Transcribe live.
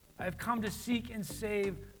I have come to seek and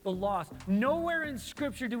save the lost. Nowhere in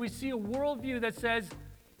Scripture do we see a worldview that says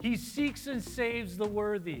he seeks and saves the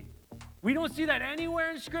worthy. We don't see that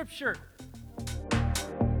anywhere in Scripture.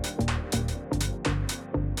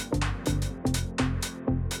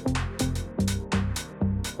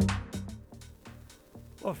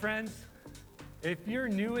 Well, friends, if you're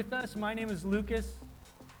new with us, my name is Lucas.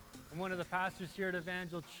 I'm one of the pastors here at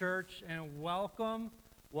Evangel Church, and welcome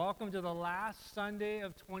to the last Sunday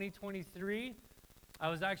of 2023. I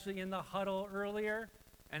was actually in the huddle earlier,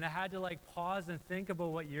 and I had to pause and think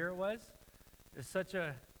about what year it was. It's such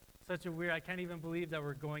a weird, I can't even believe that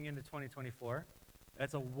we're going into 2024.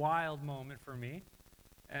 That's a wild moment for me,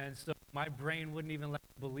 and so my brain wouldn't even let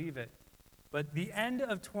me believe it. But the end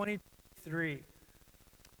of 2023,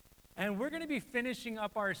 and we're going to be finishing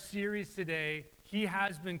up our series today, He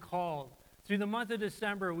Has Been Called. Through the month of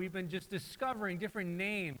December, we've been just discovering different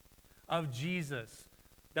names of Jesus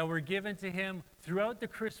that were given to him throughout the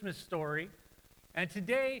Christmas story. And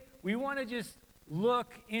today, we want to just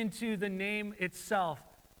look into the name itself,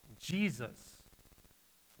 Jesus.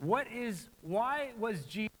 Why was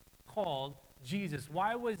Jesus called Jesus?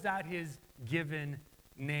 Why was that his given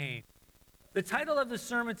name? The title of the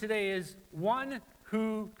sermon today is One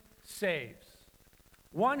Who Saves.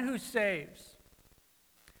 One who saves.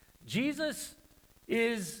 Jesus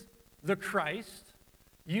is the Christ.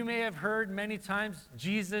 You may have heard many times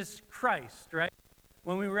Jesus Christ, right?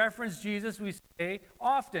 When we reference Jesus, we say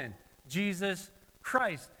often Jesus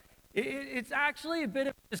Christ. It's actually a bit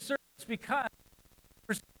of a disservice because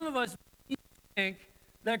for some of us, we think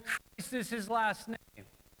that Christ is his last name,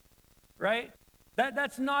 right?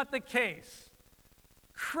 That's not the case.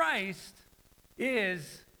 Christ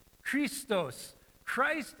is Christos.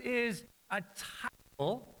 Christ is a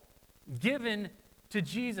title given to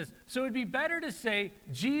Jesus. So it'd be better to say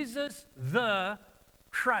Jesus the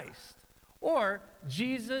Christ or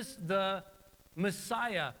Jesus the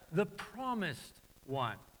Messiah, the promised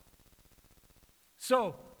one.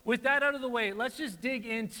 So with that out of the way, let's just dig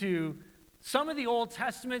into some of the Old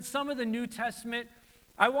Testament, some of the New Testament.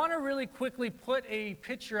 I want to really quickly put a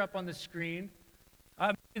picture up on the screen.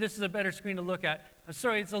 Maybe this is a better screen to look at. I'm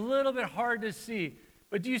sorry, it's a little bit hard to see.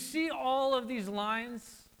 But do you see all of these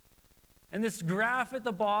lines and this graph at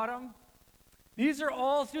the bottom? These are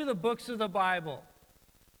all through the books of the Bible.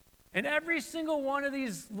 And every single one of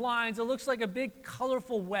these lines, it looks like a big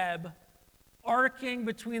colorful web arcing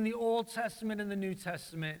between the Old Testament and the New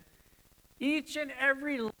Testament. Each and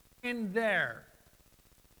every line there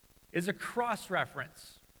is a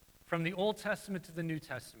cross-reference from the Old Testament to the New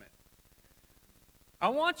Testament. I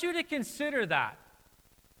want you to consider that.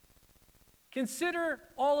 Consider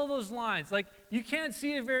all of those lines. You can't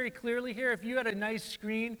see it very clearly here. If you had a nice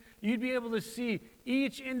screen, you'd be able to see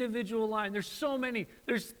each individual line. There's so many.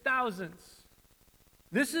 There's thousands.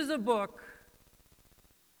 This is a book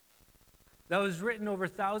that was written over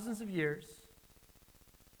thousands of years.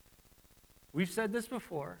 We've said this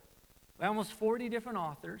before, by almost 40 different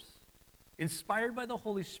authors, inspired by the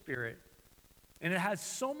Holy Spirit, and it has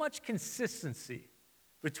so much consistency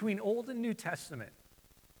between Old and New Testament.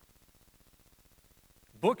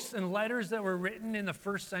 Books and letters that were written in the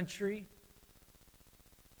first century,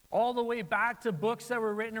 all the way back to books that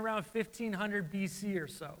were written around 1500 BC or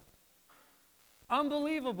so.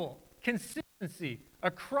 Unbelievable consistency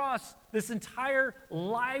across this entire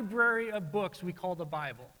library of books we call the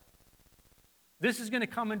Bible. This is going to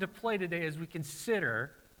come into play today as we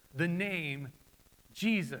consider the name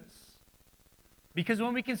Jesus. Because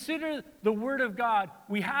when we consider the Word of God,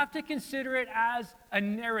 we have to consider it as a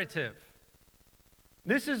narrative.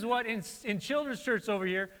 This is what in children's church over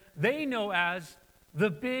here, they know as the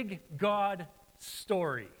big God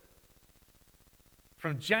story.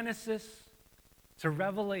 From Genesis to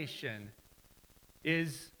Revelation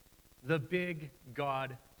is the big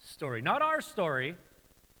God story. Not our story.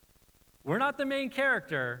 We're not the main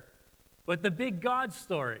character, but the big God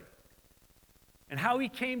story. And how he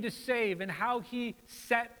came to save and how he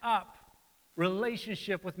set up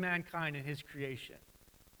relationship with mankind and his creation.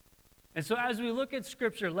 And so as we look at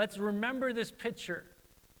Scripture, let's remember this picture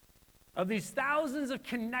of these thousands of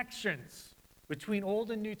connections between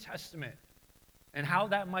Old and New Testament and how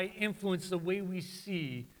that might influence the way we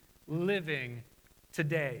see living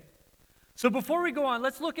today. So before we go on,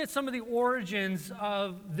 let's look at some of the origins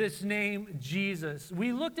of this name, Jesus.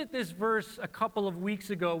 We looked at this verse a couple of weeks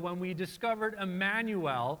ago when we discovered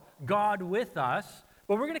Emmanuel, God with us,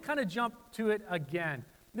 but we're going to kind of jump to it again.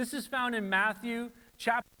 This is found in Matthew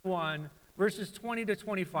chapter 1, verses 20 to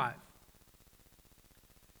 25.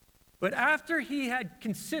 But after he had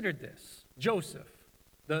considered this, Joseph,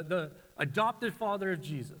 the adopted father of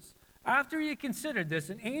Jesus. After he had considered this,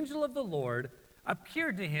 an angel of the Lord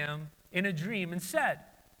appeared to him in a dream and said,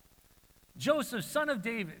 Joseph, son of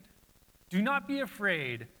David, do not be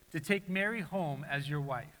afraid to take Mary home as your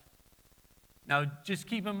wife. Now, just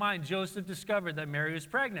keep in mind, Joseph discovered that Mary was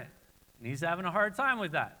pregnant, and he's having a hard time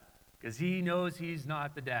with that because he knows he's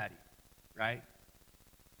not the daddy, right?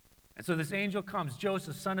 And so this angel comes,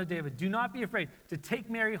 Joseph, son of David, do not be afraid to take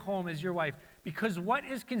Mary home as your wife, because what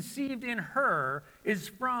is conceived in her is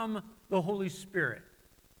from the Holy Spirit.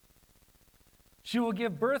 She will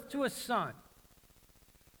give birth to a son,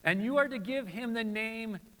 and you are to give him the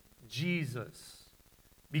name Jesus,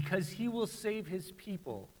 because he will save his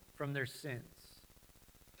people from their sins.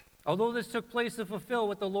 Although this took place to fulfill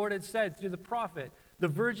what the Lord had said through the prophet, the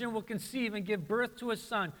virgin will conceive and give birth to a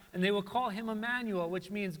son, and they will call him Emmanuel, which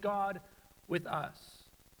means God with us.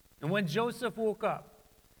 And when Joseph woke up,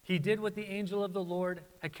 he did what the angel of the Lord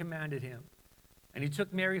had commanded him, and he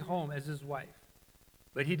took Mary home as his wife.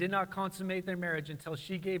 But he did not consummate their marriage until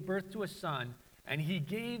she gave birth to a son, and he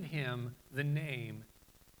gave him the name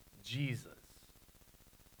Jesus.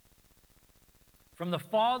 From the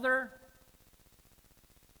Father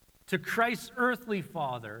to Christ's earthly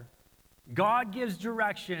father, God gives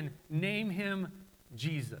direction, name him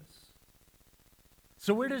Jesus.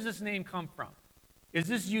 So where does this name come from? Is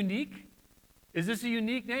this unique? Is this a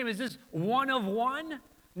unique name? Is this one of one?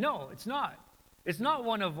 No, it's not. It's not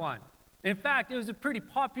one of one. In fact, it was a pretty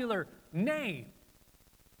popular name,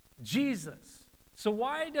 Jesus. So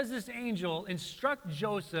why does this angel instruct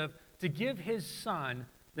Joseph to give his son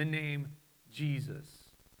the name Jesus?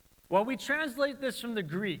 Well, we translate this from the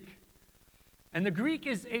Greek. And the Greek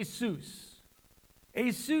is Jesus.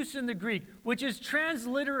 Jesus in the Greek, which is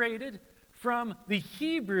transliterated from the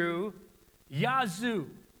Hebrew Yazoo.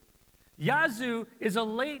 Yazoo is a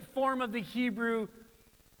late form of the Hebrew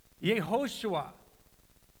Yehoshua.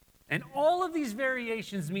 And all of these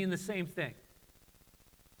variations mean the same thing.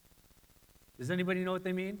 Does anybody know what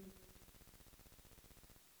they mean?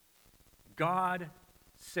 God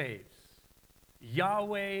saves.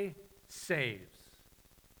 Yahweh saves.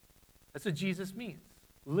 That's what Jesus means.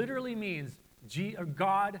 Literally means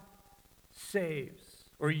God saves,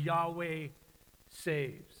 or Yahweh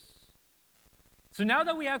saves. So now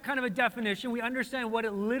that we have kind of a definition, we understand what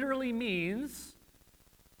it literally means,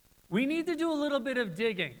 we need to do a little bit of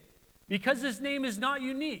digging, because this name is not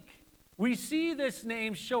unique. We see this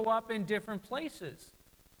name show up in different places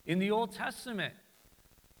in the Old Testament.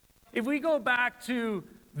 If we go back to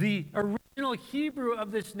the original Hebrew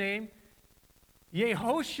of this name,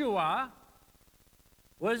 Yehoshua,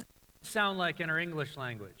 what does it sound like in our English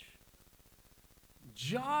language?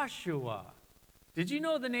 Joshua. Did you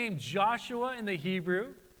know the name Joshua in the Hebrew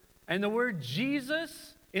and the word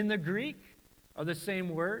Jesus in the Greek are the same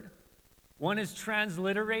word? One is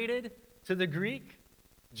transliterated to the Greek.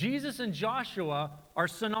 Jesus and Joshua are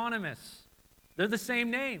synonymous. They're the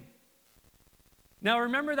same name. Now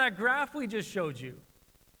remember that graph we just showed you.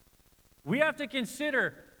 We have to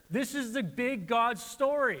consider this is the big God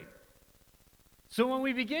story. So when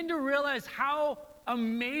we begin to realize how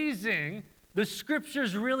amazing the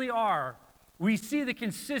scriptures really are, we see the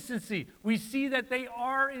consistency. We see that they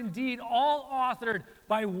are indeed all authored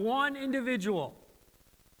by one individual.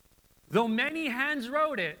 Though many hands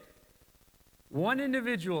wrote it, one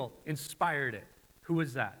individual inspired it. Who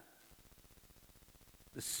was that?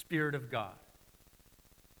 The Spirit of God.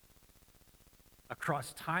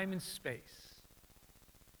 Across time and space,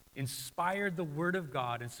 inspired the Word of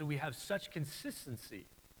God, and so we have such consistency.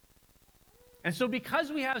 And so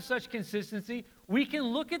because we have such consistency, we can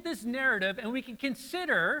look at this narrative and we can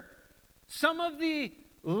consider some of the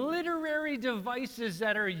literary devices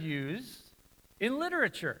that are used in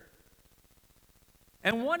literature.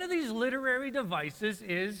 And one of these literary devices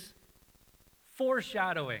is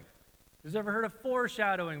foreshadowing. Who's ever heard of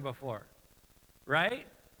foreshadowing before? Right?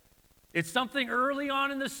 It's something early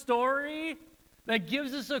on in the story that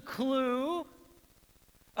gives us a clue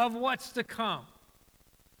of what's to come.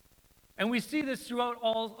 And we see this throughout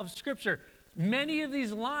all of Scripture. Many of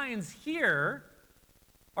these lines here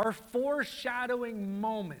are foreshadowing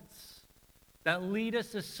moments that lead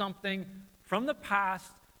us to something from the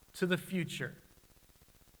past to the future.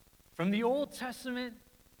 From the Old Testament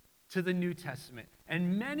to the New Testament.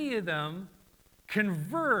 And many of them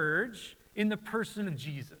converge in the person of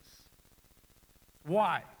Jesus.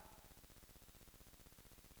 Why?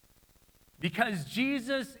 Because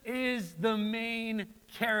Jesus is the main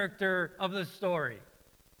character of the story.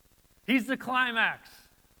 He's the climax.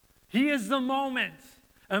 He is the moment.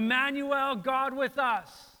 Emmanuel, God with us.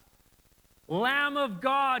 Lamb of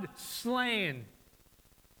God slain.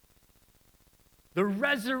 the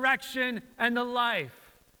resurrection, and the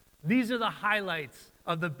life. These are the highlights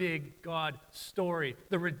of the big God story,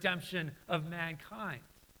 the redemption of mankind.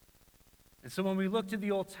 And so when we look to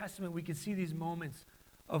the Old Testament, we can see these moments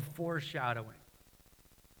of foreshadowing.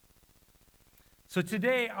 So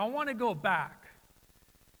today, I want to go back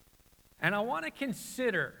and I want to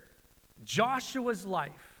consider Joshua's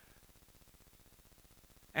life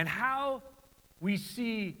and how we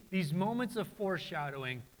see these moments of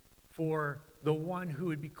foreshadowing for the one who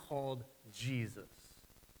would be called Jesus,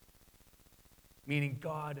 meaning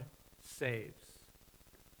God saves.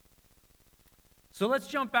 So let's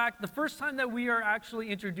jump back. The first time that we are actually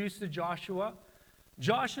introduced to Joshua,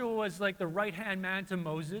 Joshua was like the right-hand man to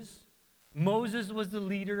Moses. Moses was the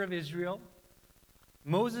leader of Israel.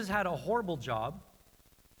 Moses had a horrible job.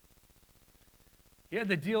 He had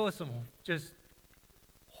to deal with some just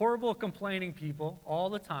horrible complaining people all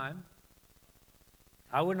the time.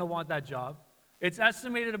 I wouldn't want that job. It's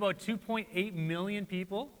estimated about 2.8 million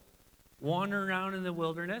people wandering around in the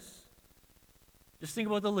wilderness. Just think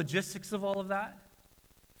about the logistics of all of that,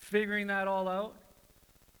 figuring that all out.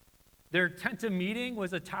 Their tent of meeting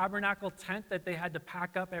was a tabernacle tent that they had to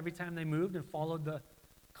pack up every time they moved and followed the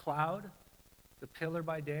cloud, the pillar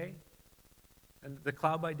by day, and the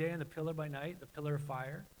cloud by day and the pillar by night, the pillar of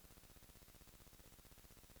fire.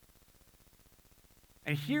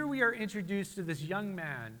 And here we are introduced to this young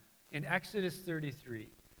man in Exodus 33.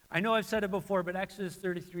 I know I've said it before, but Exodus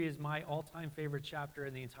 33 is my all-time favorite chapter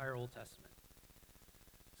in the entire Old Testament.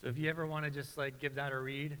 So if you ever want to just like give that a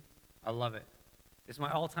read, I love it. It's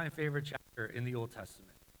my all-time favorite chapter in the Old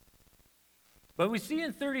Testament. But we see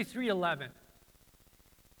in 33:11,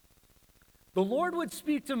 the Lord would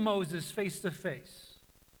speak to Moses face to face,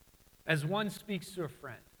 as one speaks to a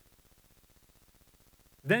friend.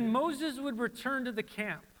 Then Moses would return to the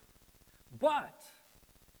camp, but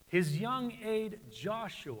his young aide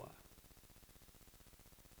Joshua,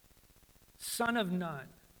 son of Nun,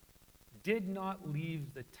 did not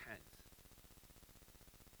leave the tent.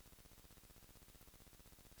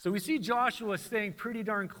 So we see Joshua staying pretty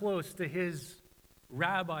darn close to his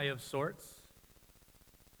rabbi of sorts.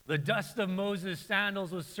 The dust of Moses'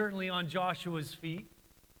 sandals was certainly on Joshua's feet.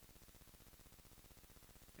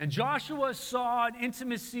 And Joshua saw an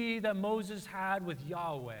intimacy that Moses had with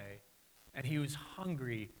Yahweh, and he was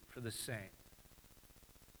hungry for the same.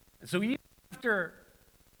 And so even after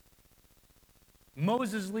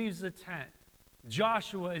Moses leaves the tent,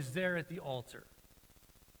 Joshua is there at the altar,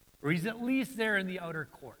 or he's at least there in the outer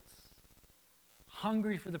courts,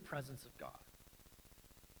 hungry for the presence of God.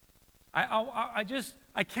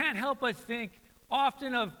 I can't help but think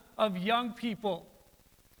often of young people.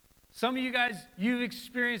 Some of you guys, you've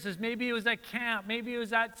experienced this. Maybe it was at camp. Maybe it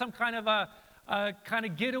was at some kind of a kind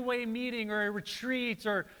of getaway meeting or a retreat,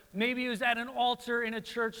 or maybe it was at an altar in a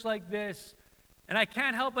church like this. And I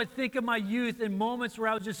can't help but think of my youth in moments where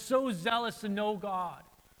I was just so zealous to know God.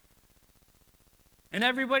 And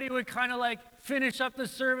everybody would kind of like finish up the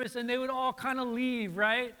service and they would all kind of leave,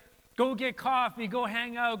 right? Go get coffee, go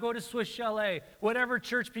hang out, go to Swiss Chalet, whatever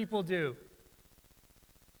church people do.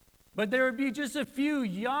 But there would be just a few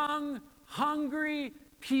young, hungry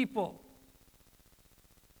people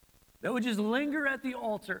that would just linger at the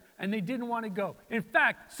altar and they didn't want to go. In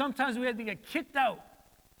fact, sometimes we had to get kicked out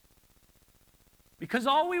because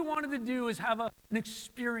all we wanted to do is have an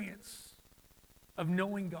experience of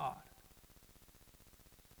knowing God.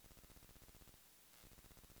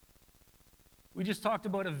 We just talked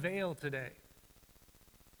about a veil today.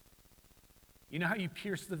 You know how you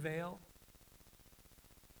pierce the veil?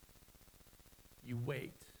 You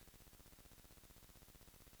wait.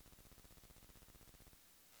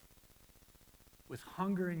 With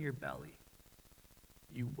hunger in your belly,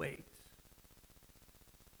 you wait.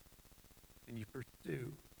 And you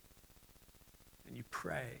pursue. And you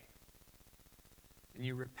pray. And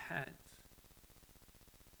you repent.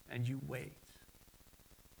 And you wait.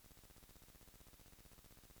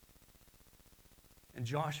 And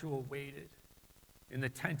Joshua waited in the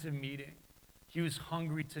tent of meeting. He was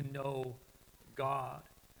hungry to know God.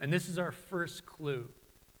 And this is our first clue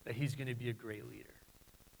that he's going to be a great leader.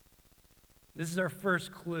 This is our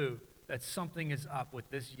first clue that something is up with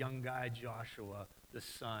this young guy, Joshua, the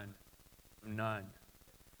son of Nun.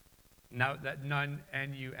 Now, that Nun,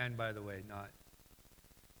 N-U-N, by the way, not.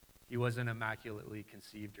 He wasn't immaculately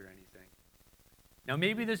conceived or anything. Now,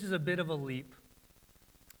 maybe this is a bit of a leap.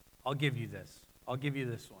 I'll give you this. I'll give you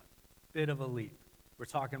this one. Bit of a leap. We're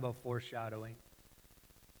talking about foreshadowing.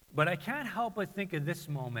 But I can't help but think of this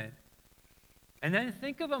moment, and then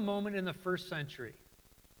think of a moment in the first century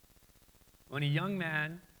when a young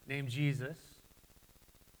man named Jesus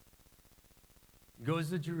goes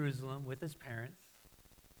to Jerusalem with his parents.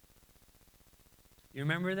 You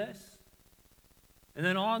remember this? And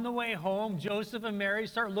then on the way home, Joseph and Mary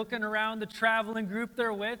start looking around the traveling group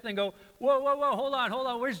they're with and go, whoa, whoa, whoa, hold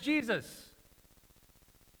on, where's Jesus?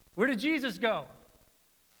 Where did Jesus go?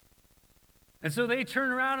 And so they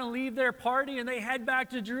turn around and leave their party and they head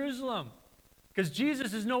back to Jerusalem because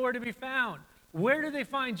Jesus is nowhere to be found. Where do they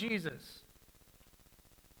find Jesus?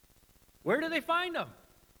 Where do they find him?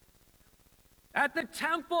 At the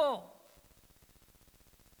temple.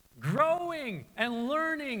 Growing and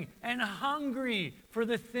learning and hungry for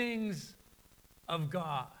the things of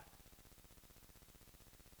God.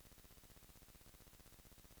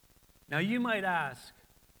 Now you might ask,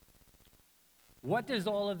 what does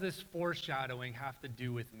all of this foreshadowing have to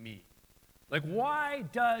do with me? Like, why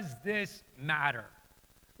does this matter?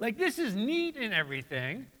 Like, this is neat and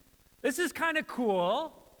everything. This is kind of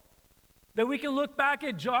cool that we can look back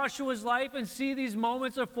at Joshua's life and see these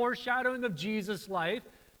moments of foreshadowing of Jesus' life.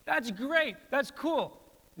 That's great. That's cool.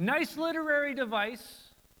 Nice literary device.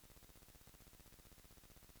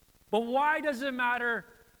 But why does it matter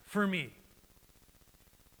for me?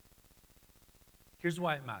 Here's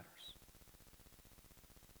why it matters.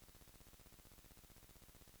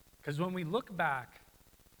 Because when we look back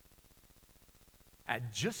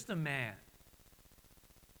at just a man,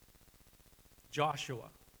 Joshua,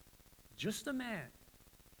 just a man,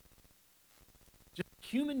 just a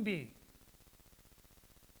human being,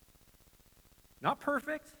 not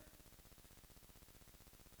perfect,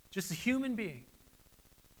 just a human being,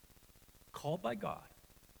 called by God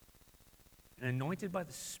and anointed by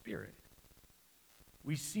the Spirit,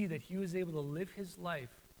 we see that he was able to live his life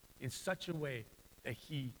in such a way that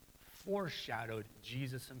he foreshadowed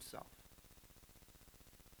Jesus himself.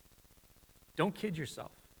 Don't kid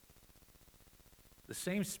yourself. The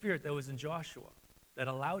same Spirit that was in Joshua that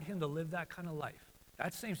allowed him to live that kind of life,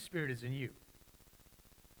 that same Spirit is in you.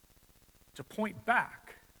 To point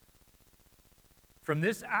back from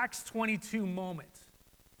this Acts 22 moment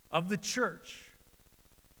of the church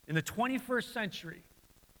in the 21st century,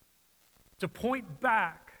 to point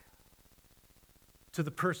back to the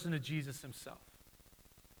person of Jesus himself.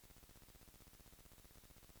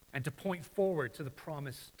 And to point forward to the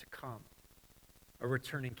promise to come, a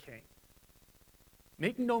returning king.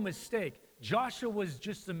 Make no mistake, Joshua was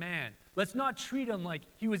just a man. Let's not treat him like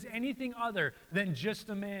he was anything other than just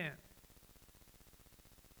a man.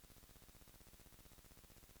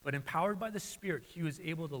 But empowered by the Spirit, he was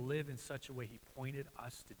able to live in such a way he pointed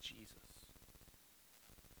us to Jesus.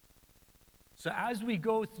 So as we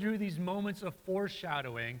go through these moments of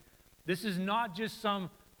foreshadowing, this is not just some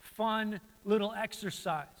fun little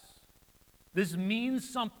exercise. This means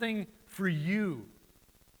something for you.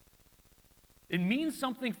 It means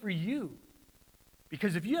something for you.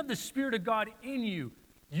 Because if you have the Spirit of God in you,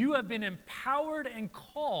 you have been empowered and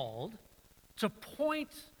called to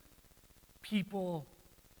point people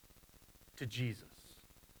to Jesus.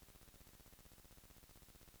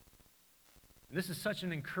 And this is such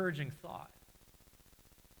an encouraging thought.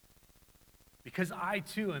 Because I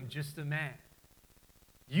too am just a man.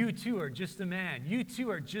 You too are just a man. You too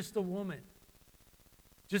are just a woman.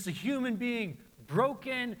 Just a human being,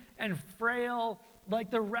 broken and frail like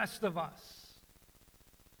the rest of us.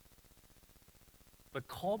 But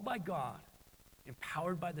called by God,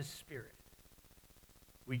 empowered by the Spirit,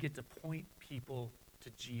 we get to point people to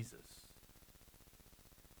Jesus.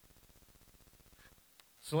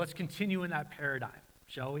 So let's continue in that paradigm,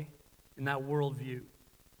 shall we? In that worldview.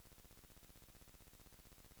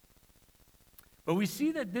 But we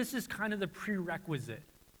see that this is kind of the prerequisite.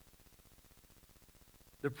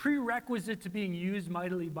 The prerequisite to being used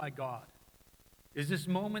mightily by God is this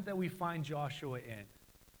moment that we find Joshua in.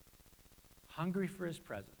 Hungry for his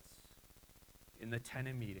presence in the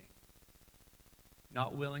tent meeting.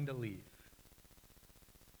 Not willing to leave,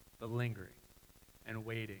 but lingering and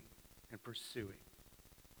waiting and pursuing.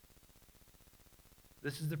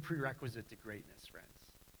 This is the prerequisite to greatness, friends,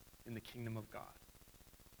 in the kingdom of God.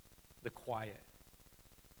 The quiet,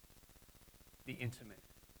 the intimate.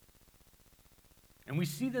 And we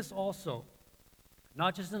see this also,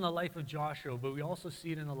 not just in the life of Joshua, but we also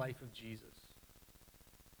see it in the life of Jesus.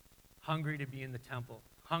 Hungry to be in the temple,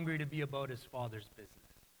 hungry to be about his Father's business.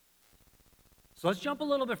 So let's jump a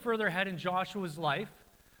little bit further ahead in Joshua's life.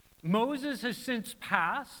 Moses has since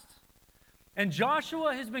passed, and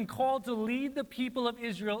Joshua has been called to lead the people of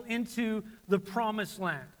Israel into the promised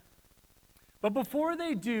land. But before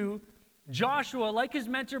they do, Joshua, like his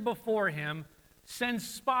mentor before him, sends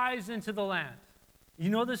spies into the land. You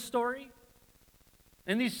know this story?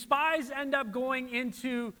 And these spies end up going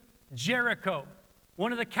into Jericho,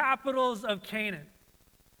 one of the capitals of Canaan.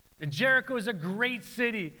 And Jericho is a great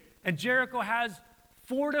city. And Jericho has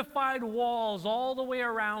fortified walls all the way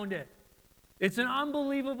around it. It's an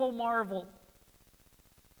unbelievable marvel.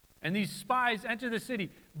 And these spies enter the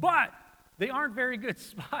city. But they aren't very good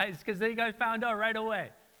spies because they got found out right away.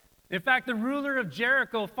 In fact, the ruler of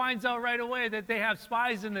Jericho finds out right away that they have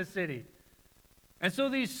spies in the city. And so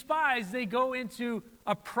these spies, they go into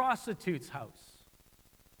a prostitute's house.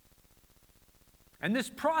 And this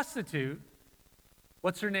prostitute,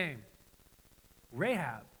 what's her name?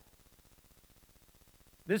 Rahab.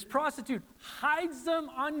 This prostitute hides them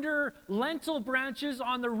under lentil branches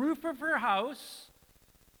on the roof of her house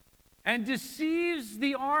and deceives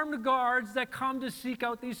the armed guards that come to seek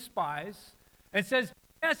out these spies and says,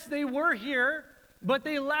 yes, they were here, but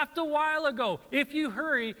they left a while ago. If you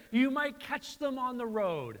hurry, you might catch them on the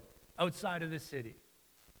road outside of the city.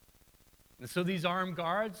 And so these armed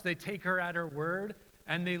guards, they take her at her word,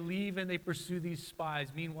 and they leave and they pursue these spies.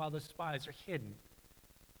 Meanwhile, the spies are hidden.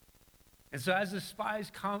 And so as the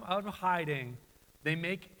spies come out of hiding, they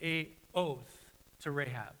make an oath to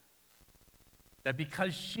Rahab that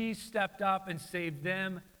because she stepped up and saved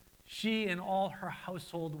them, she and all her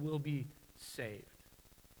household will be saved.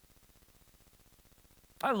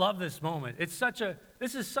 I love this moment.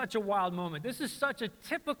 This is such a wild moment. This is such a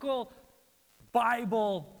typical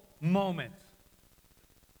Bible moment.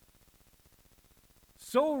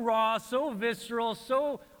 So raw, so visceral,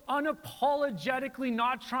 so unapologetically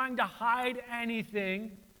not trying to hide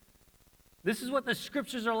anything. This is what the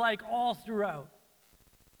scriptures are like all throughout.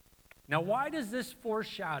 Now, why does this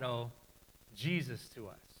foreshadow Jesus to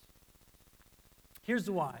us? Here's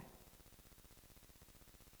the why.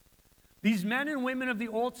 These men and women of the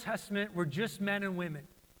Old Testament were just men and women.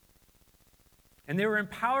 And they were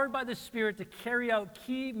empowered by the Spirit to carry out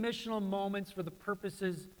key missional moments for the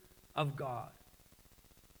purposes of God.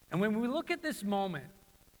 And when we look at this moment,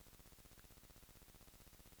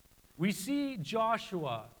 we see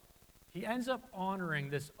Joshua, he ends up honoring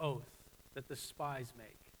this oath that the spies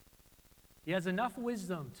make. He has enough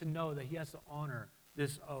wisdom to know that he has to honor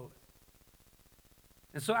this oath.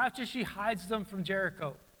 And so after she hides them from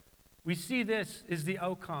Jericho, we see this is the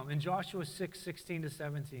outcome in Joshua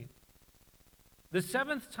 6:16-17. The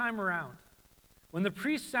seventh time around, when the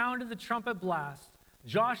priest sounded the trumpet blast,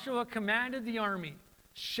 Joshua commanded the army,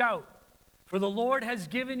 shout, for the Lord has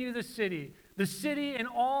given you the city. The city and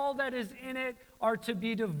all that is in it are to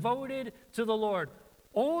be devoted to the Lord.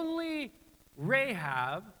 Only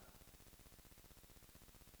Rahab,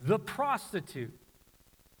 the prostitute,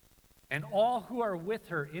 and all who are with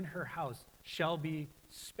her in her house shall be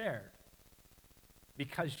spared,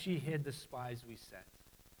 because she hid the spies we sent.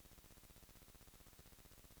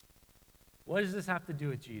 What does this have to do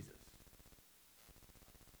with Jesus?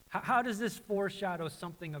 How does this foreshadow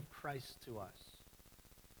something of Christ to us?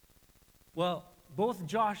 Well, both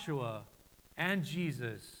Joshua and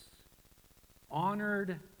Jesus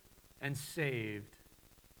honored and saved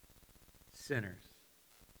sinners.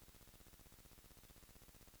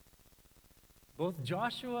 Both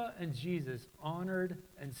Joshua and Jesus honored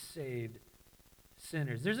and saved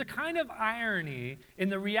sinners. There's a kind of irony in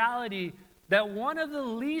the reality that one of the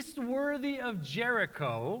least worthy of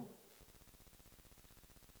Jericho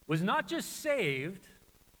was not just saved,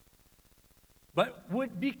 but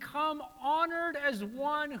would become honored as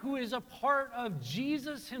one who is a part of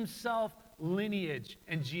Jesus himself, lineage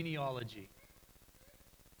and genealogy.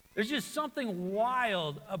 There's just something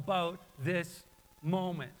wild about this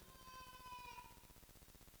moment.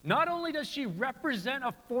 Not only does she represent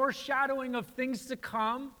a foreshadowing of things to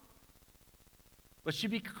come, but she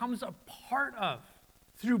becomes a part of,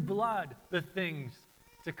 through blood, the things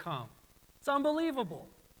to come. It's unbelievable.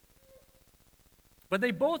 But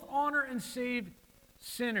they both honor and save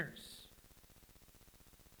sinners.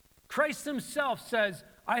 Christ himself says,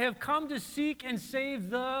 I have come to seek and save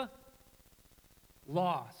the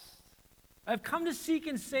lost. I've come to seek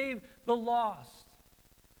and save the lost.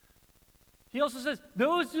 He also says,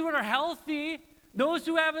 those who are healthy, those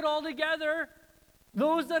who have it all together,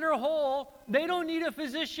 those that are whole, they don't need a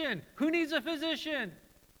physician. Who needs a physician?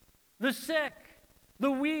 The sick,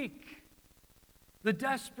 the weak, the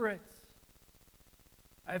desperate.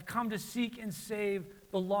 I've come to seek and save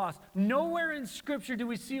the lost. Nowhere in Scripture do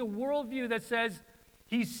we see a worldview that says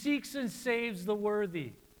he seeks and saves the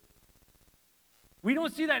worthy. We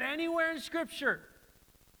don't see that anywhere in Scripture.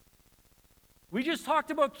 We just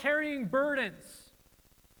talked about carrying burdens.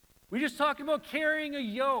 We just talked about carrying a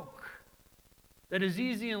yoke that is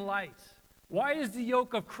easy and light. Why is the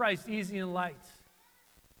yoke of Christ easy and light?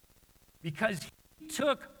 Because he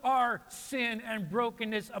took our sin and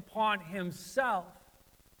brokenness upon himself.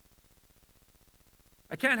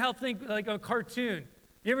 I can't help think like a cartoon.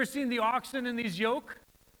 You ever seen the oxen in these yoke?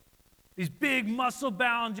 These big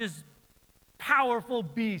muscle-bound, just powerful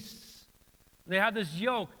beasts. They have this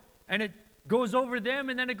yoke, and it goes over them,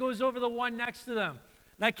 and then it goes over the one next to them.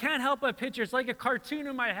 And I can't help but picture, it's like a cartoon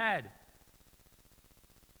in my head.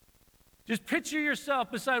 Just picture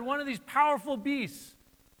yourself beside one of these powerful beasts,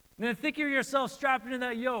 and then think of yourself strapped into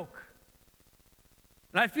that yoke.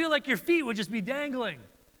 And I feel like your feet would just be dangling,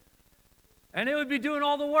 and it would be doing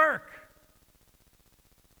all the work.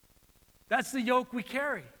 That's the yoke we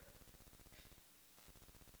carry.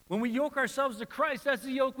 When we yoke ourselves to Christ, that's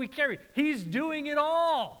the yoke we carry. He's doing it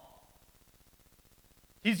all.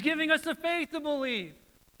 He's giving us the faith to believe.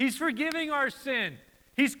 He's forgiving our sin.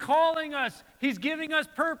 He's calling us. He's giving us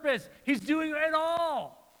purpose. He's doing it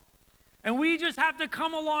all. And we just have to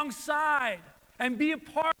come alongside and be a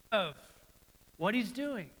part of what he's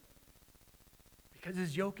doing. Because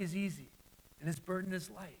his yoke is easy and his burden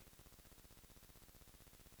is light.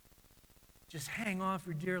 Just hang on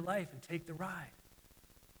for dear life and take the ride.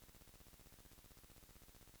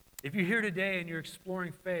 If you're here today and you're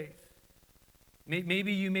exploring faith,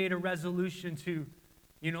 maybe you made a resolution to,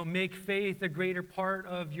 make faith a greater part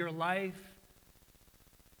of your life.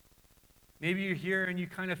 Maybe you're here and you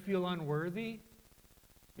kind of feel unworthy.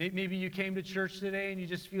 Maybe you came to church today and you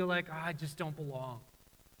just feel like, I just don't belong.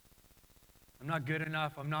 I'm not good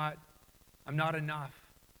enough. I'm not enough.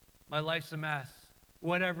 My life's a mess.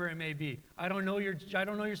 Whatever it may be. I don't know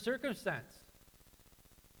your circumstance.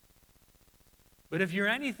 But if you're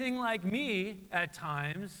anything like me at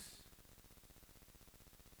times,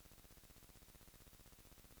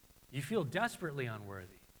 you feel desperately unworthy.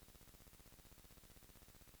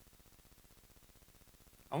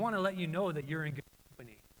 I want to let you know that you're in good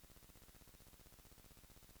company.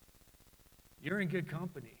 You're in good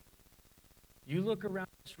company. You look around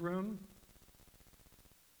this room,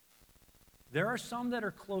 there are some that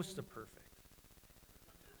are close to perfect.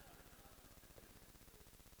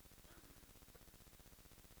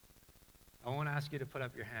 I won't ask you to put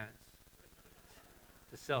up your hands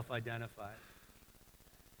to self-identify.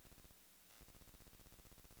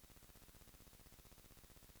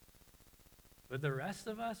 But the rest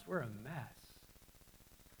of us, we're a mess.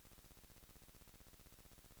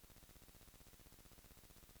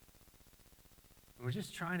 And we're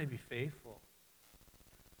just trying to be faithful.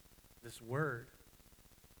 This word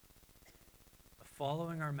of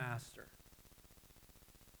following our master.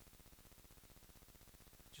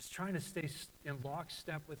 Just trying to stay in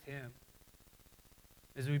lockstep with him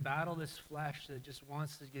as we battle this flesh that just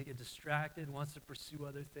wants to get distracted, wants to pursue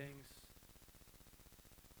other things.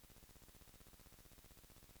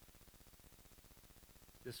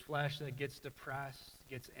 This flesh that gets depressed,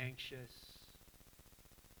 gets anxious.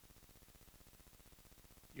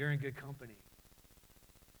 You're in good company.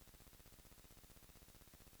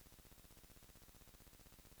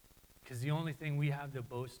 Because the only thing we have to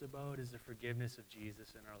boast about is the forgiveness of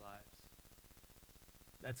Jesus in our lives.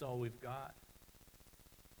 That's all we've got.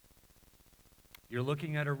 You're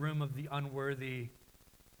looking at a room of the unworthy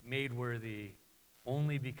made worthy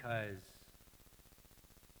only because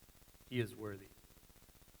he is worthy.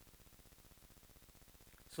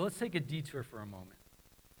 So let's take a detour for a moment.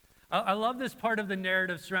 I love this part of the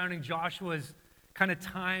narrative surrounding Joshua's kind of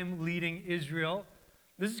time leading Israel.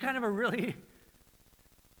 This is kind of a really,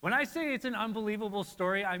 when I say it's an unbelievable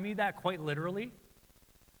story, I mean that quite literally.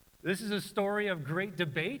 This is a story of great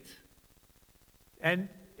debate, and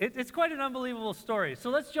it's quite an unbelievable story. So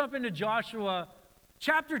let's jump into Joshua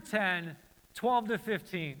chapter 10, 12 to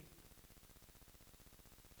 15.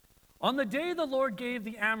 On the day the Lord gave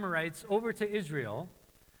the Amorites over to Israel,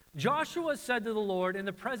 Joshua said to the Lord in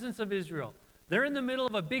the presence of Israel, they're in the middle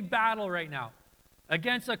of a big battle right now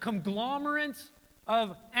against a conglomerate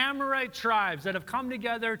of Amorite tribes that have come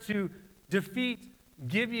together to defeat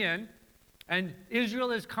Gibeon, and Israel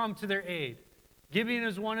has come to their aid. Gibeon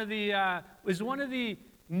is one of the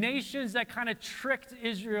nations that kind of tricked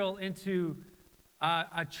Israel into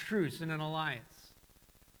a truce and an alliance.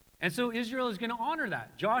 And so Israel is going to honor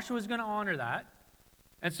that. Joshua is going to honor that.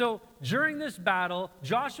 And so during this battle,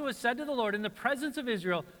 Joshua said to the Lord in the presence of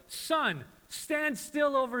Israel, "Sun, stand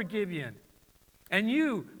still over Gibeon, and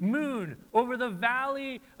you, moon, over the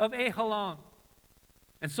valley of Ajalon."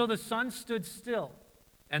 And so the sun stood still,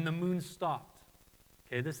 and the moon stopped.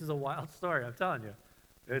 Okay, this is a wild story, I'm telling you.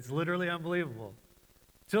 It's literally unbelievable.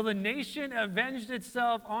 Till the nation avenged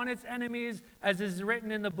itself on its enemies, as is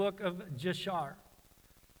written in the book of Jashar.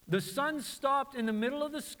 The sun stopped in the middle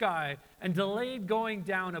of the sky and delayed going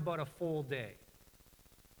down about a full day.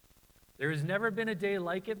 There has never been a day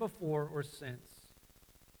like it before or since.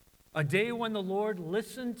 A day when the Lord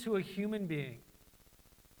listened to a human being.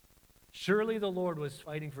 Surely the Lord was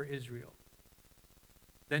fighting for Israel.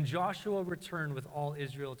 Then Joshua returned with all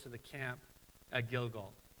Israel to the camp at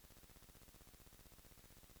Gilgal.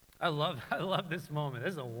 I love this moment.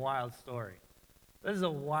 This is a wild story. This is a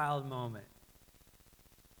wild moment.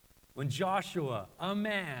 When Joshua, a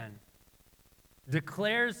man,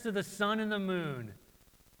 declares to the sun and the moon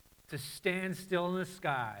to stand still in the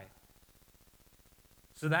sky,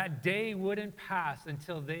 so that day wouldn't pass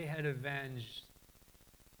until they had avenged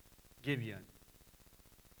Gibeon.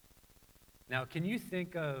 Now, can you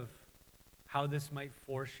think of how this might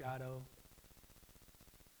foreshadow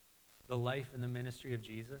the life and the ministry of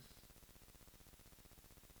Jesus?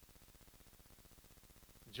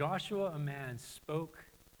 Joshua, a man, spoke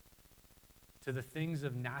to the things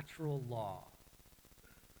of natural law.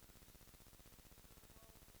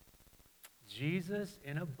 Jesus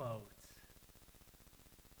in a boat.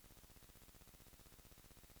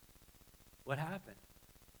 What happened?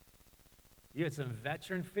 You had some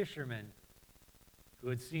veteran fishermen who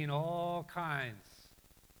had seen all kinds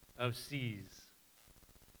of seas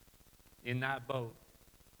in that boat.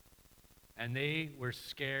 And they were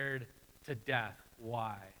scared to death.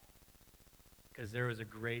 Why? Because there was a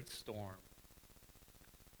great storm.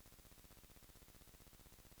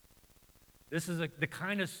 This is the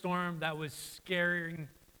kind of storm that was scaring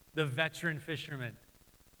the veteran fishermen.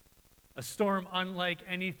 A storm unlike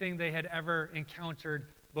anything they had ever encountered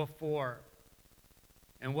before.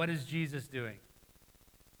 And what is Jesus doing?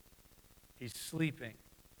 He's sleeping.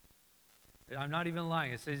 I'm not even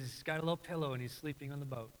lying. It says he's got a little pillow and he's sleeping on the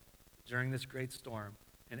boat during this great storm,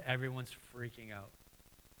 and everyone's freaking out.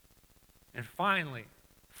 And finally,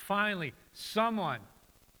 someone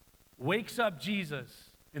wakes up Jesus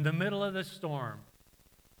in the middle of the storm.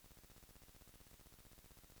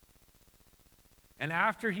 And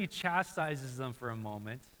after he chastises them for a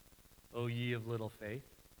moment, O ye of little faith,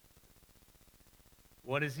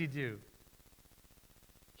 what does he do?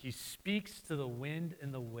 He speaks to the wind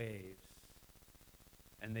and the waves,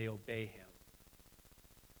 and they obey him.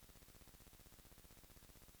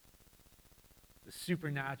 The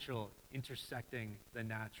supernatural intersecting the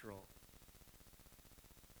natural.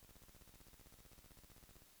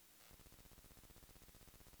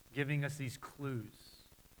 Giving us these clues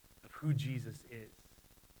of who Jesus is,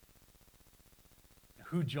 and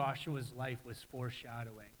who Joshua's life was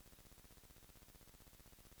foreshadowing.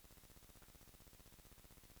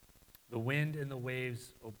 The wind and the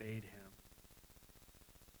waves obeyed him.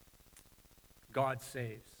 God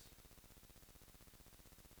saves.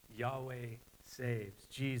 Yahweh saves.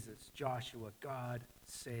 Jesus, Joshua, God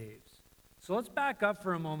saves. So let's back up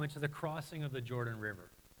for a moment to the crossing of the Jordan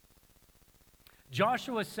River.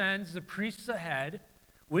 Joshua sends the priests ahead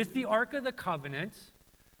with the Ark of the Covenant.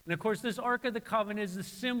 And of course, this Ark of the Covenant is the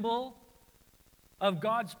symbol of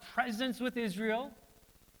God's presence with Israel.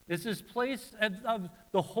 This is place of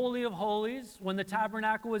the Holy of Holies. When the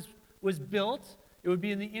tabernacle was built, it would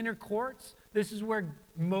be in the inner courts. This is where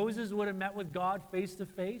Moses would have met with God face to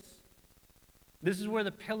face. This is where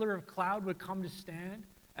the pillar of cloud would come to stand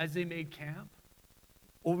as they made camp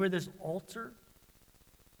over this altar.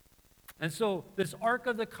 And so this Ark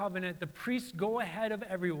of the Covenant, the priests go ahead of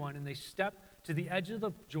everyone and they step to the edge of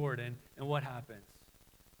the Jordan, and what happens?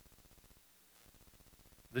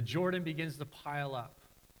 The Jordan begins to pile up,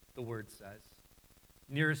 the word says,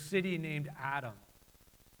 near a city named Adam.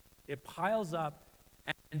 It piles up,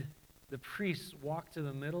 and the priests walk to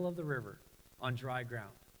the middle of the river on dry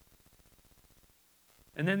ground.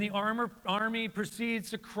 And then the army proceeds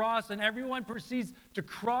to cross, and everyone proceeds to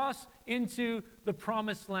cross into the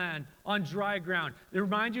promised land on dry ground. Does it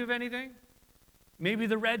remind you of anything? Maybe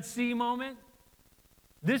the Red Sea moment?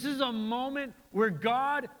 This is a moment where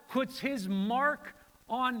God puts his mark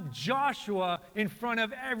on Joshua in front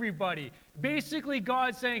of everybody. Basically,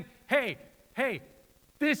 God's saying, hey,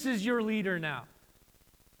 this is your leader now.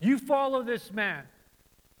 You follow this man.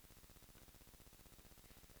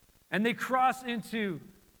 And they cross into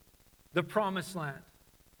the promised land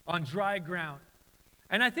on dry ground.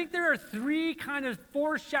 And I think there are three kind of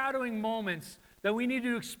foreshadowing moments that we need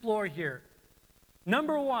to explore here.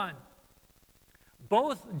 Number one,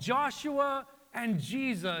 both Joshua and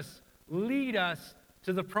Jesus lead us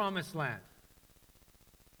to the promised land.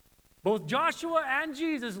 Both Joshua and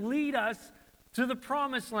Jesus lead us to the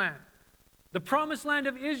promised land. The promised land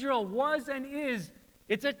of Israel was and is,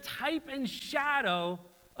 it's a type and shadow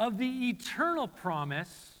of the eternal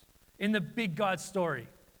promise in the big God story.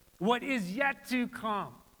 What is yet to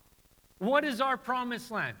come. What is our promised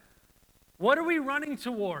land? What are we running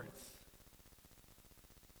towards?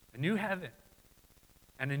 A new heaven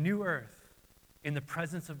and a new earth in the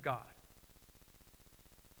presence of God.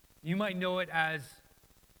 You might know it as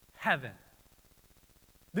heaven.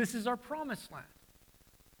 This is our promised land.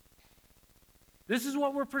 This is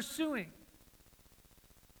what we're pursuing.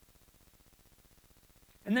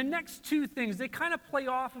 And the next two things, they kind of play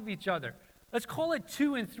off of each other. Let's call it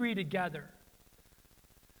 2 and 3 together.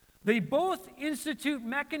 They both institute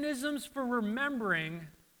mechanisms for remembering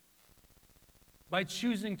by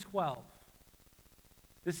choosing 12.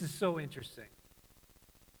 This is so interesting.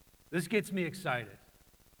 This gets me excited.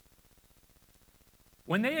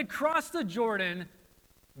 When they had crossed the Jordan,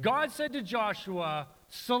 God said to Joshua,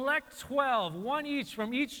 select 12, one each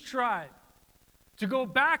from each tribe, to go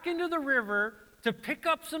back into the river, to pick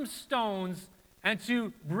up some stones, and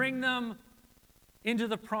to bring them into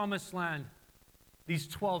the promised land, these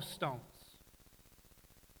 12 stones.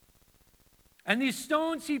 And these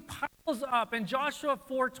stones he piles up, and Joshua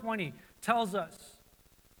 4:20 tells us,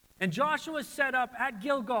 and Joshua set up at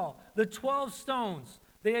Gilgal the 12 stones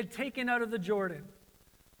they had taken out of the Jordan.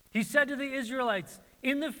 He said to the Israelites,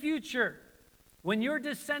 in the future, when your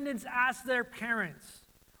descendants ask their parents,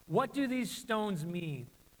 what do these stones mean?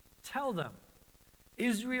 Tell them,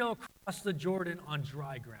 Israel crossed the Jordan on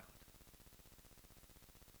dry ground.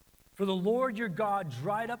 For the Lord your God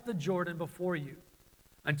dried up the Jordan before you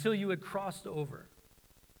until you had crossed over.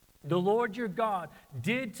 The Lord your God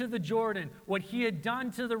did to the Jordan what he had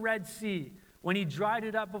done to the Red Sea when he dried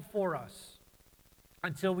it up before us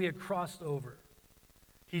until we had crossed over.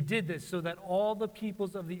 He did this so that all the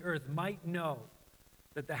peoples of the earth might know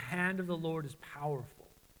that the hand of the Lord is powerful,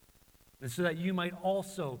 and so that you might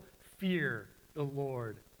also fear the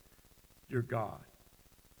Lord your God.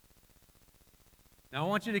 Now I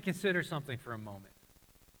want you to consider something for a moment.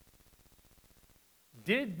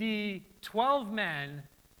 Did the 12 men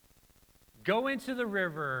go into the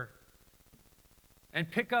river and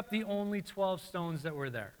pick up the only 12 stones that were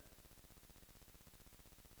there?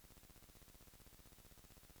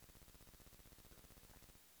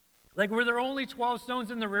 Like, were there only 12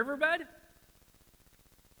 stones in the riverbed?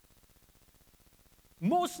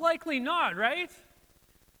 Most likely not, right?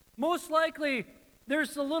 Most likely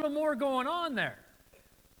there's a little more going on there.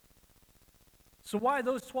 So why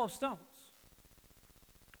those 12 stones?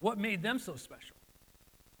 What made them so special?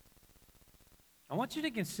 I want you to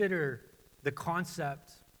consider the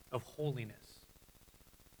concept of holiness.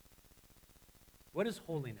 What is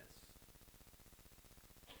holiness?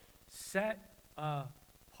 Set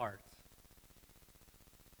apart.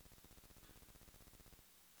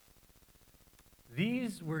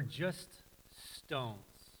 These were just stones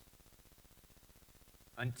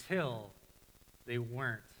until they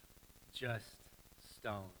weren't just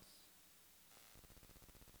stones.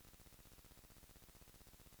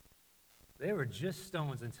 They were just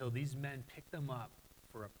stones until these men picked them up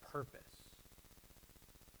for a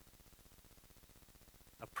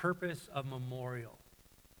purpose of memorial,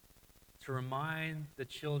 to remind the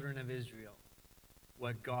children of Israel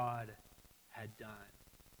what God had done.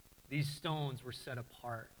 These stones were set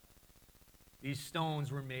apart. These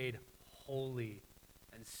stones were made holy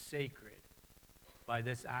and sacred by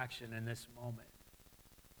this action and this moment.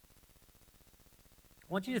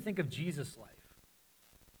 I want you to think of Jesus' life.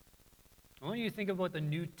 I want you to think about the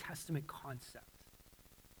New Testament concept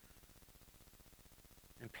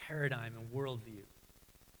and paradigm and worldview.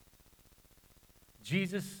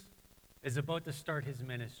 Jesus is about to start his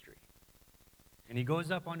ministry. And he goes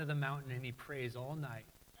up onto the mountain and he prays all night,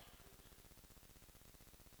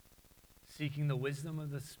 seeking the wisdom of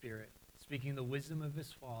the Spirit, speaking the wisdom of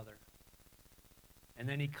his Father. And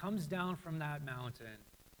then he comes down from that mountain,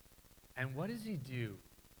 and what does he do?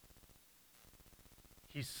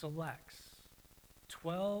 He selects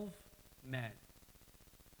 12 men.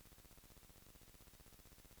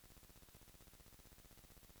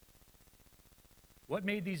 What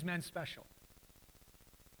made these men special?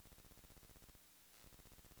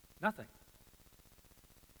 Nothing.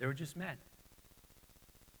 They were just men.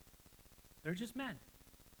 They're just men.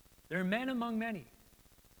 They're men among many.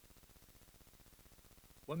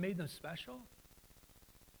 What made them special?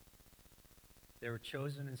 They were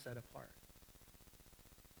chosen and set apart.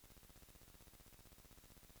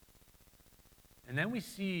 And then we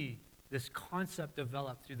see this concept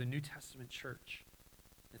develop through the New Testament church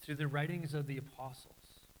and through the writings of the apostles.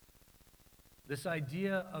 This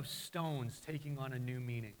idea of stones taking on a new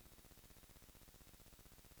meaning.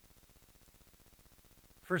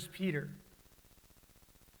 1 Peter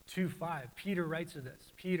 2:5, Peter writes of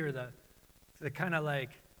this. Peter, the kind of like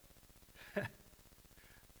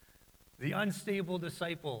the unstable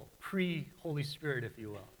disciple, pre-Holy Spirit, if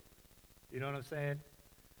you will. You know what I'm saying?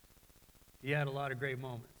 He had a lot of great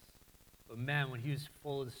moments. But man, when he was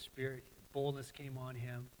full of the Spirit, boldness came on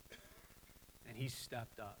him, and he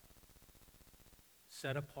stepped up.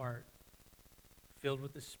 Set apart, filled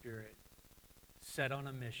with the Spirit, set on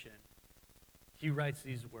a mission. He writes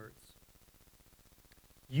these words.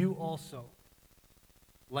 You also,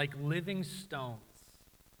 like living stones,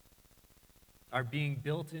 are being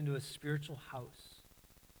built into a spiritual house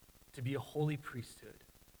to be a holy priesthood,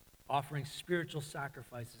 offering spiritual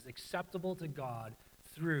sacrifices acceptable to God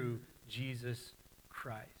through Jesus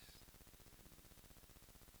Christ.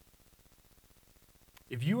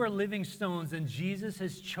 If you are living stones, then Jesus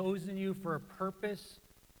has chosen you for a purpose,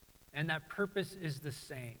 and that purpose is the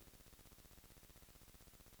same.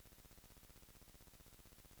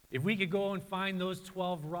 If we could go and find those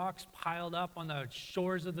 12 rocks piled up on the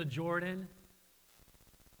shores of the Jordan,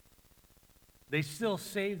 they still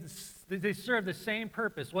serve the same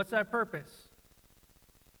purpose. What's that purpose?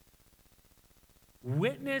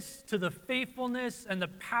 Witness to the faithfulness and the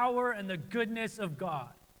power and the goodness of God.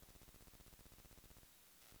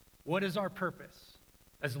 What is our purpose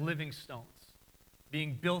as living stones?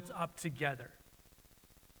 Being built up together.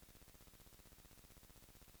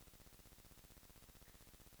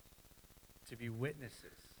 To be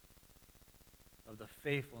witnesses of the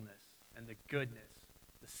faithfulness and the goodness,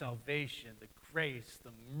 the salvation, the grace,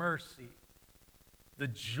 the mercy, the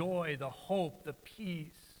joy, the hope, the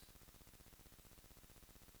peace.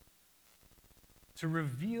 To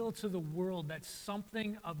reveal to the world that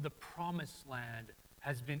something of the promised land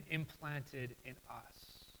has been implanted in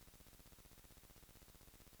us.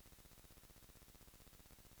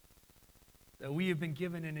 That we have been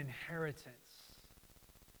given an inheritance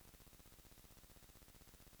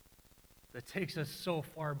that takes us so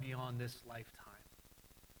far beyond this lifetime.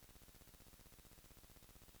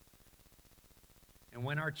 And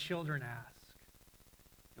when our children ask,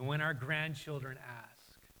 and when our grandchildren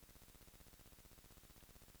ask,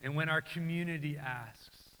 and when our community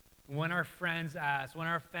asks, when our friends ask, when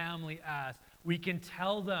our family asks, we can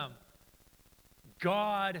tell them,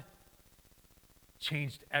 God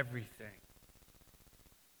changed everything.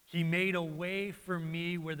 He made a way for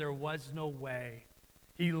me where there was no way.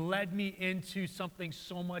 He led me into something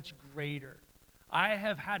so much greater. I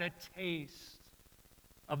have had a taste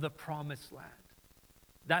of the promised land.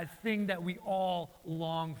 That thing that we all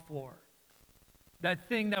long for. That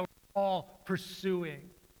thing that we're all pursuing.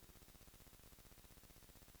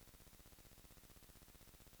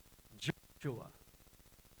 Joshua,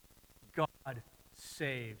 God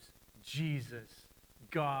saves. Jesus,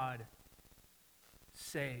 God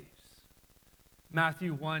saves.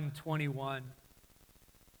 Matthew 1:21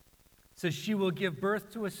 says, she will give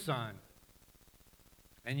birth to a son,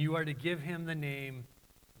 and you are to give him the name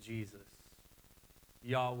Jesus.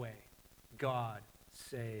 Yahweh, God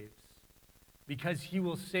saves. Because he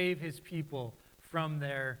will save his people from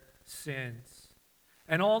their sins.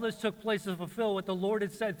 And all this took place to fulfill what the Lord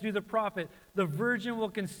had said through the prophet. The virgin will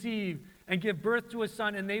conceive and give birth to a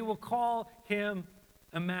son, and they will call him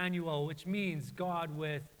Emmanuel, which means God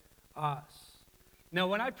with us. Now,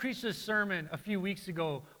 when I preached this sermon a few weeks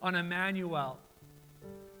ago on Emmanuel,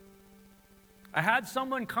 I had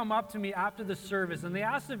someone come up to me after the service, and they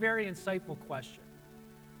asked a very insightful question.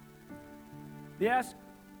 They asked,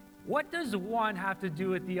 what does one have to do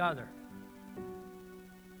with the other?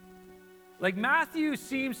 Like Matthew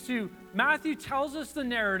tells us the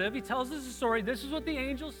narrative. He tells us the story. This is what the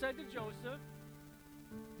angel said to Joseph.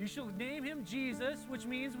 You shall name him Jesus, which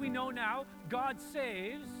means we know now God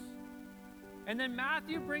saves. And then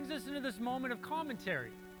Matthew brings us into this moment of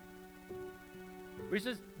commentary, where he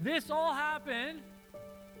says, this all happened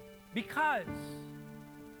because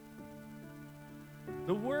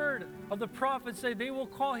the word of the prophet say they will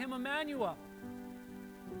call him Emmanuel.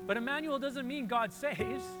 But Emmanuel doesn't mean God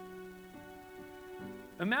saves.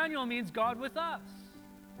 Emmanuel means God with us.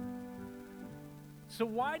 So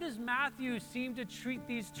why does Matthew seem to treat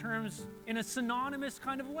these terms in a synonymous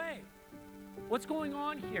kind of way? What's going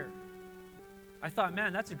on here? I thought,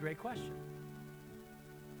 man, that's a great question.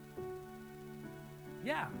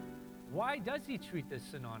 Yeah, why does he treat this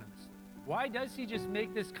synonymously? Why does he just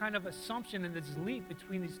make this kind of assumption and this leap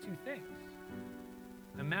between these two things?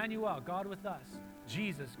 Emmanuel, God with us.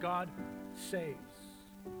 Jesus, God saves.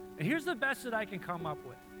 And here's the best that I can come up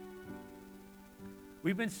with.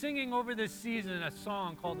 We've been singing over this season a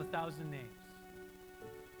song called 1,000 Names,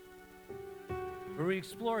 where we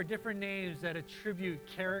explore different names that attribute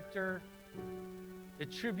character,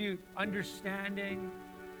 attribute understanding.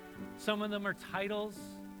 Some of them are titles,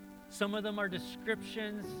 some of them are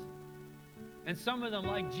descriptions, and some of them,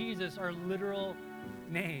 like Jesus, are literal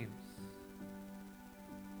names.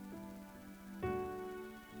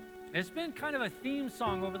 It's been kind of a theme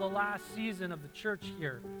song over the last season of the church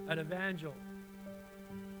here at Evangel.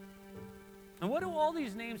 And what do all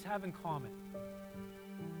these names have in common?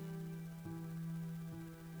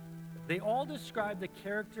 They all describe the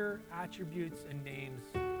character, attributes, and names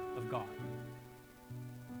of God.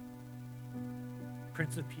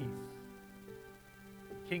 Prince of Peace,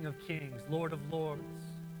 King of Kings, Lord of Lords,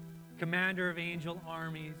 Commander of angel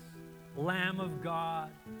armies, Lamb of God,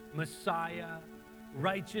 Messiah,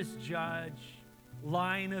 Righteous Judge,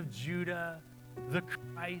 Lion of Judah, the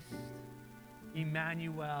Christ,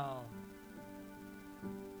 Emmanuel.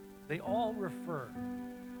 They all refer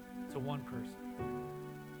to one person.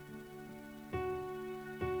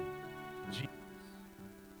 Jesus.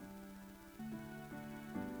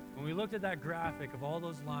 When we looked at that graphic of all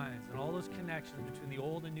those lines and all those connections between the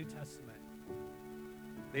Old and New Testament,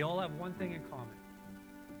 they all have one thing in common.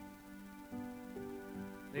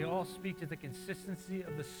 They all speak to the consistency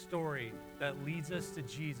of the story that leads us to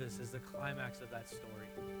Jesus as the climax of that story.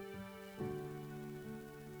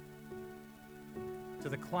 To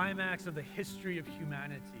the climax of the history of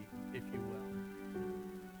humanity, if you will.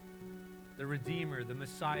 The Redeemer, the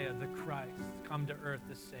Messiah, the Christ, come to earth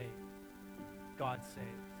to save. God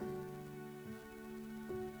saves.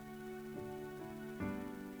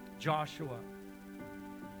 Joshua,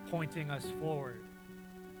 pointing us forward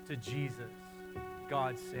to Jesus.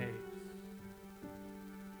 God saves.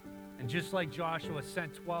 And just like Joshua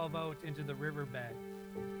sent 12 out into the riverbed,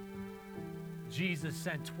 Jesus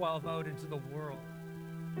sent 12 out into the world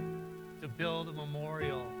to build a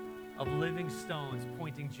memorial of living stones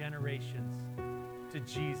pointing generations to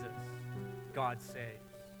Jesus. God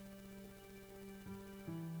saves.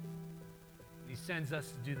 And he sends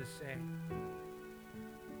us to do the same,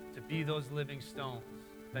 to be those living stones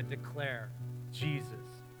that declare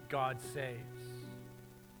Jesus, God saves.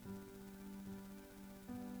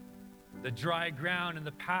 The dry ground and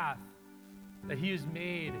the path that he has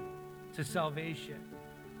made to salvation.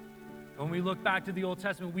 When we look back to the Old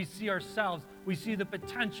Testament, we see ourselves, we see the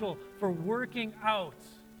potential for working out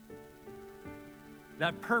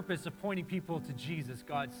that purpose of pointing people to Jesus,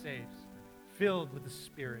 God saves, filled with the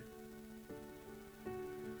Spirit.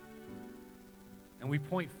 And we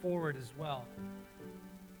point forward as well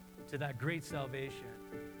to that great salvation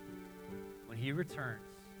when he returns,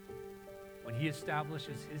 when he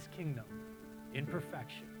establishes his kingdom in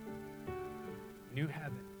perfection, new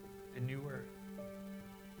heaven and new earth,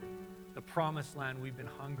 the promised land we've been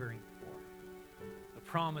hungering for, the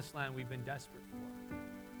promised land we've been desperate for.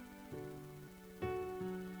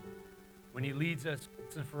 When he leads us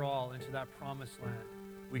once and for all into that promised land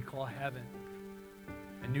we call heaven,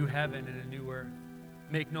 a new heaven and a new earth.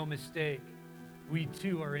 Make no mistake, we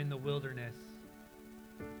too are in the wilderness.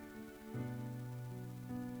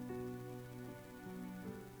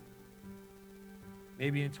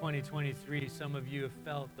 Maybe in 2023, some of you have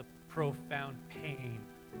felt the profound pain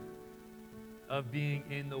of being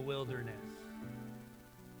in the wilderness.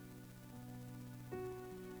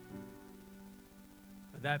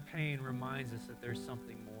 But that pain reminds us that there's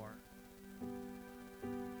something more.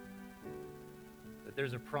 That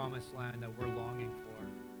there's a promised land that we're longing for.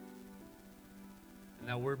 And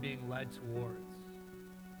that we're being led towards.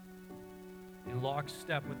 In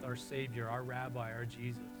lockstep with our Savior, our Rabbi, our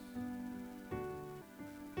Jesus.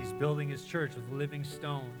 He's building his church with living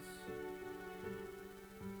stones.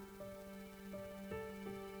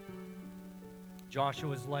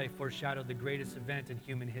 Joshua's life foreshadowed the greatest event in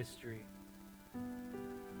human history.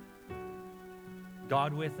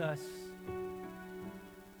 God with us,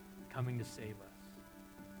 coming to save us.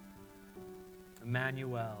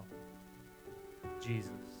 Emmanuel,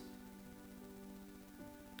 Jesus.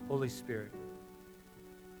 Holy Spirit,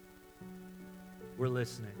 we're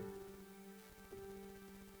listening.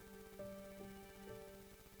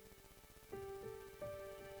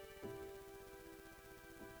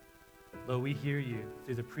 Lord, we hear you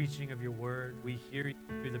through the preaching of your word. We hear you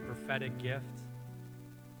through the prophetic gift,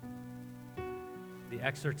 the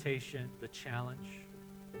exhortation, the challenge.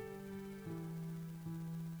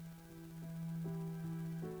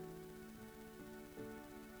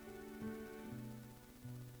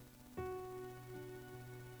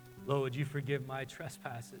 Lord, would you forgive my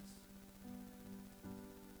trespasses?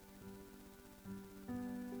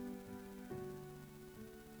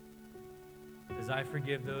 As I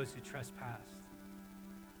forgive those who trespass.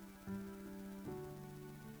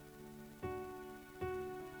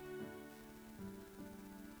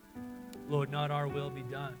 Lord, not our will be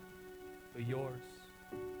done, but yours.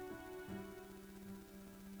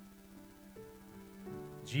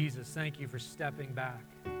 Jesus, thank you for stepping back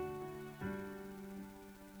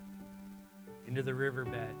into the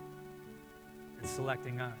riverbed and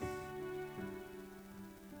selecting us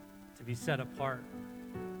to be set apart,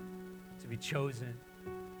 to be chosen,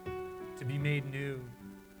 to be made new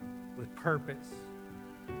with purpose,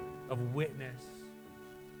 of witness.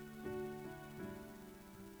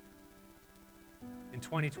 In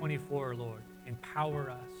 2024, Lord, empower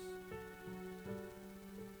us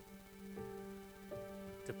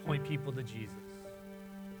to point people to Jesus.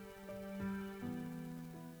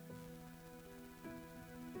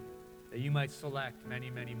 That you might select many,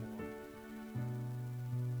 many more.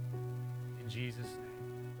 In Jesus' name.